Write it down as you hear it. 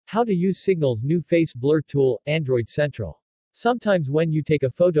How to use Signal's new face blur tool, Android Central. Sometimes when you take a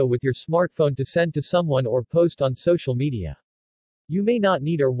photo with your smartphone to send to someone or post on social media, you may not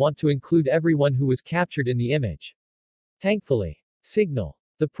need or want to include everyone who was captured in the image. Thankfully, Signal,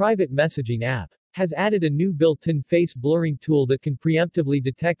 the private messaging app, has added a new built-in face blurring tool that can preemptively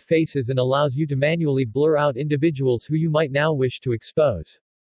detect faces and allows you to manually blur out individuals who you might now wish to expose.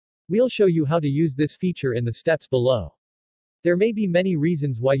 We'll show you how to use this feature in the steps below. There may be many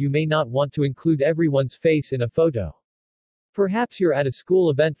reasons why you may not want to include everyone's face in a photo. Perhaps you're at a school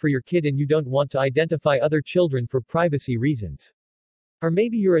event for your kid and you don't want to identify other children for privacy reasons. Or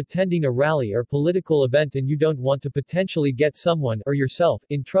maybe you're attending a rally or political event and you don't want to potentially get someone, or yourself,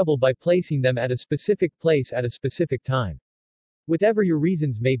 in trouble by placing them at a specific place at a specific time. Whatever your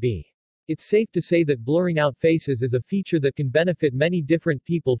reasons may be, it's safe to say that blurring out faces is a feature that can benefit many different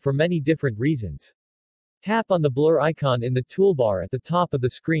people for many different reasons. Tap on the blur icon in the toolbar at the top of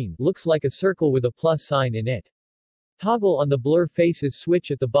the screen, looks like a circle with a plus sign in it. Toggle on the blur faces switch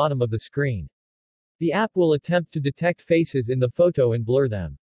at the bottom of the screen. The app will attempt to detect faces in the photo and blur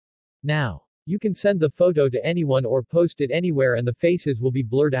them. Now, you can send the photo to anyone or post it anywhere and the faces will be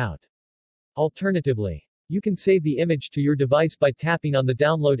blurred out. Alternatively, you can save the image to your device by tapping on the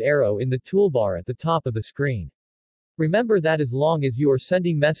download arrow in the toolbar at the top of the screen. Remember that as long as you are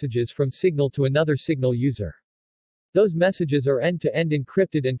sending messages from Signal to another Signal user, those messages are end-to-end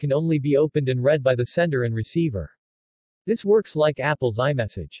encrypted and can only be opened and read by the sender and receiver. This works like Apple's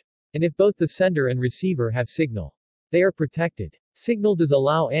iMessage. And if both the sender and receiver have Signal, they are protected. Signal does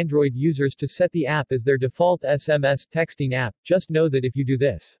allow Android users to set the app as their default SMS texting app. Just know that if you do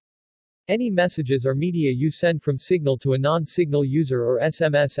this, any messages or media you send from Signal to a non-Signal user or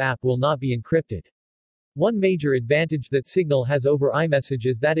SMS app will not be encrypted. One major advantage that Signal has over iMessage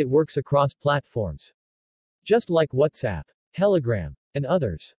is that it works across platforms, just like WhatsApp, Telegram, and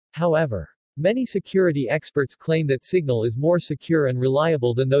others. However, many security experts claim that Signal is more secure and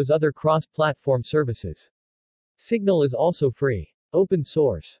reliable than those other cross-platform services. Signal is also free, open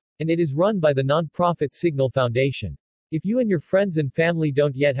source, and it is run by the non-profit Signal Foundation. If you and your friends and family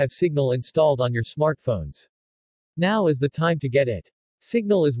don't yet have Signal installed on your smartphones, now is the time to get it.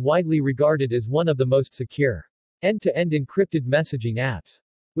 Signal is widely regarded as one of the most secure, end-to-end encrypted messaging apps,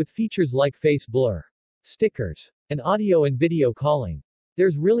 with features like face blur, stickers, and audio and video calling.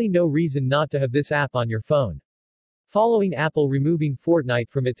 There's really no reason not to have this app on your phone. Following Apple removing Fortnite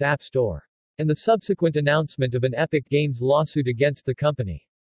from its App Store, and the subsequent announcement of an Epic Games lawsuit against the company,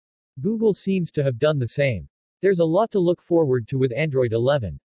 Google seems to have done the same. There's a lot to look forward to with Android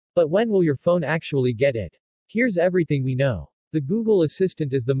 11. But when will your phone actually get it? Here's everything we know. The Google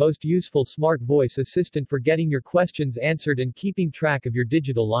Assistant is the most useful smart voice assistant for getting your questions answered and keeping track of your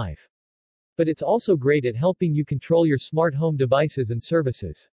digital life. But it's also great at helping you control your smart home devices and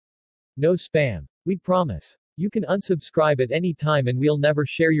services. No spam. We promise. You can unsubscribe at any time and we'll never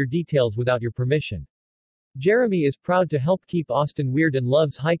share your details without your permission. Jeremy is proud to help keep Austin weird and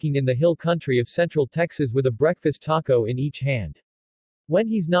loves hiking in the hill country of Central Texas with a breakfast taco in each hand. When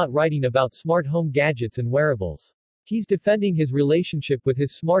he's not writing about smart home gadgets and wearables, he's defending his relationship with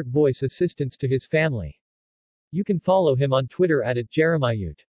his smart voice assistants to his family. You can follow him on Twitter at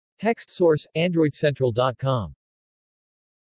 @jeremiahute. Text source, AndroidCentral.com.